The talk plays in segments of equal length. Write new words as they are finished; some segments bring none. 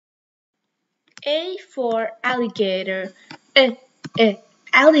A for alligator,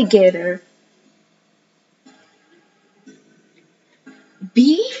 alligator.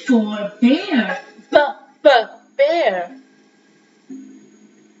 B for bear, bear.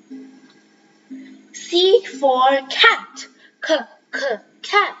 C for cat,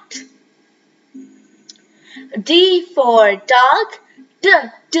 cat. D for dog,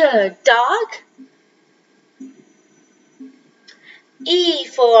 dog. E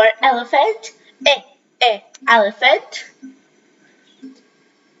for elephant, elephant.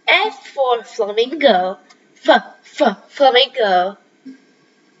 F for flamingo, flamingo.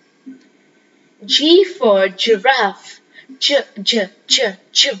 G for giraffe,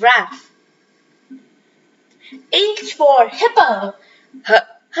 giraffe. H for hippo,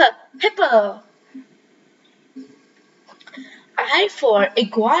 hippo. I for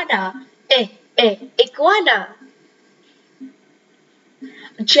iguana, iguana.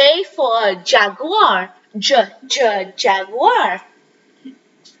 J for jaguar, jaguar.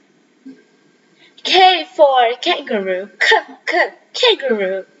 K for kangaroo,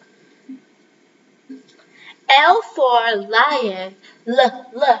 kangaroo. L for lion,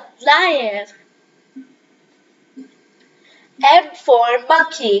 lion. M for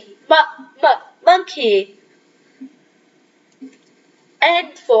monkey, monkey.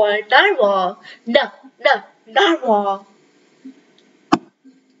 N for narwhal, narwhal.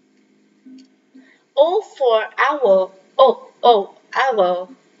 O for owl,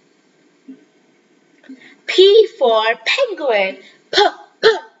 owl. P for penguin,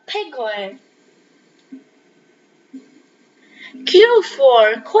 penguin. Q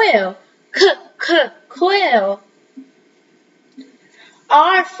for quail, quail.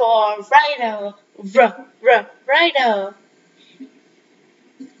 R for rhino, rhino.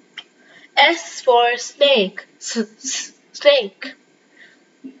 S for snake, snake.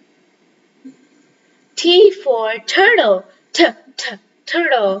 T for turtle,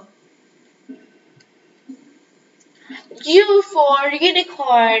 turtle. U for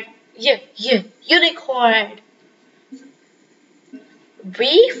unicorn, unicorn.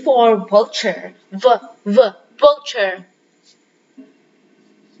 V for vulture, vulture.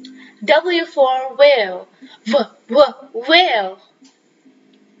 W for whale, whale.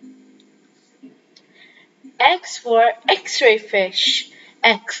 X for X-ray fish,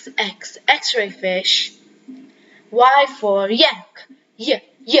 X-ray fish. Y for yak, yak.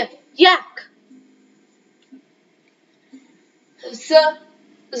 Z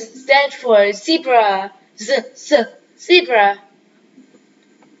for zebra, zebra.